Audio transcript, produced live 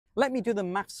Let me do the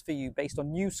maths for you based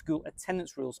on new school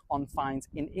attendance rules on fines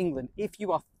in England if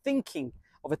you are thinking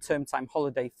of a term time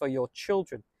holiday for your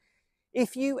children.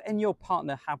 If you and your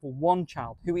partner have one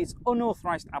child who is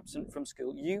unauthorised absent from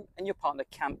school, you and your partner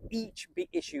can each be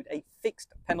issued a fixed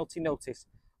penalty notice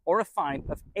or a fine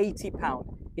of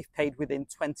 £80 if paid within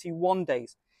 21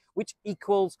 days, which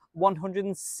equals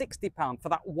 £160 for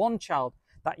that one child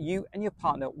that you and your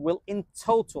partner will in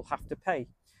total have to pay,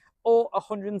 or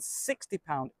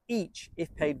 £160 each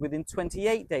if paid within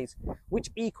 28 days, which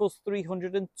equals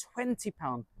 £320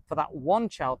 for that one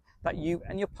child that you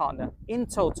and your partner in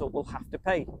total will have to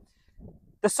pay.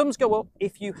 The sums go up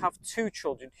if you have two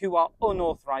children who are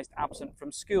unauthorised absent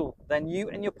from school. Then you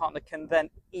and your partner can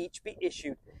then each be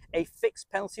issued a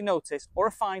fixed penalty notice or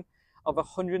a fine of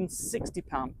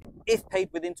 £160 if paid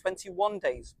within 21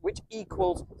 days, which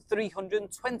equals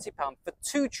 £320 for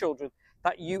two children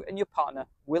that you and your partner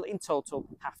will in total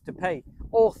have to pay,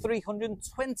 or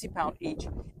 £320 each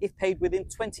if paid within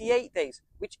 28 days,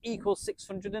 which equals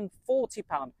 £640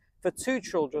 for two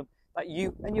children that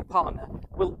you and your partner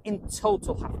will in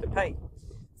total have to pay.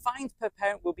 Fines per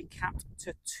parent will be capped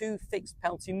to 2 fixed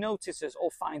penalty notices or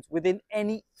fines within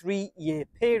any 3-year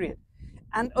period.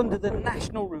 And under the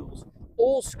national rules,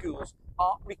 all schools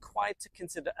are required to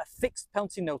consider a fixed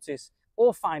penalty notice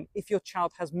or fine if your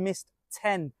child has missed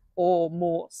 10 or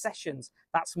more sessions,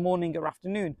 that's morning or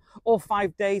afternoon, or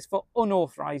 5 days for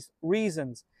unauthorised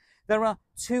reasons. There are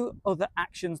 2 other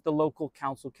actions the local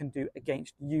council can do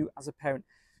against you as a parent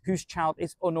whose child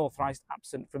is unauthorised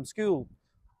absent from school.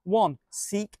 1.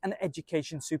 Seek an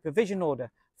education supervision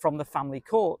order from the family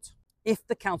court. If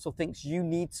the council thinks you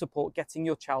need support getting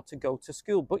your child to go to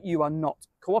school, but you are not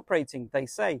cooperating, they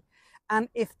say. And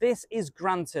if this is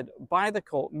granted by the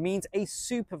court, means a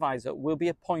supervisor will be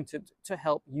appointed to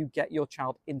help you get your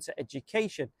child into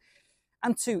education.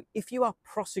 And 2, if you are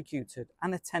prosecuted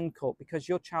and attend court because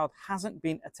your child hasn't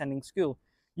been attending school,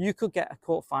 you could get a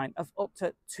court fine of up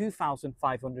to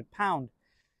 £2,500.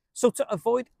 So to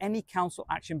avoid any council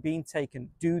action being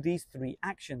taken, do these 3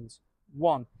 actions.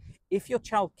 1, if your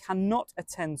child cannot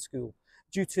attend school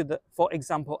due to, for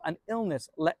example, an illness,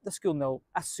 let the school know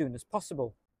as soon as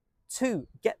possible. 2,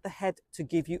 get the head to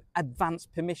give you advance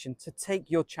permission to take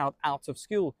your child out of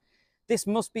school. This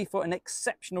must be for an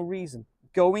exceptional reason.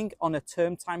 Going on a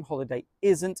term time holiday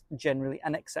isn't generally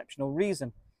an exceptional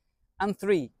reason. And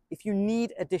 3, if you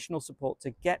need additional support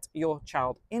to get your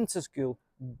child into school,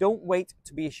 don't wait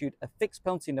to be issued a fixed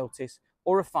penalty notice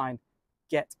or a fine.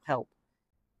 Get help.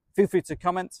 Feel free to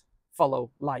comment,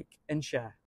 follow, like, and share.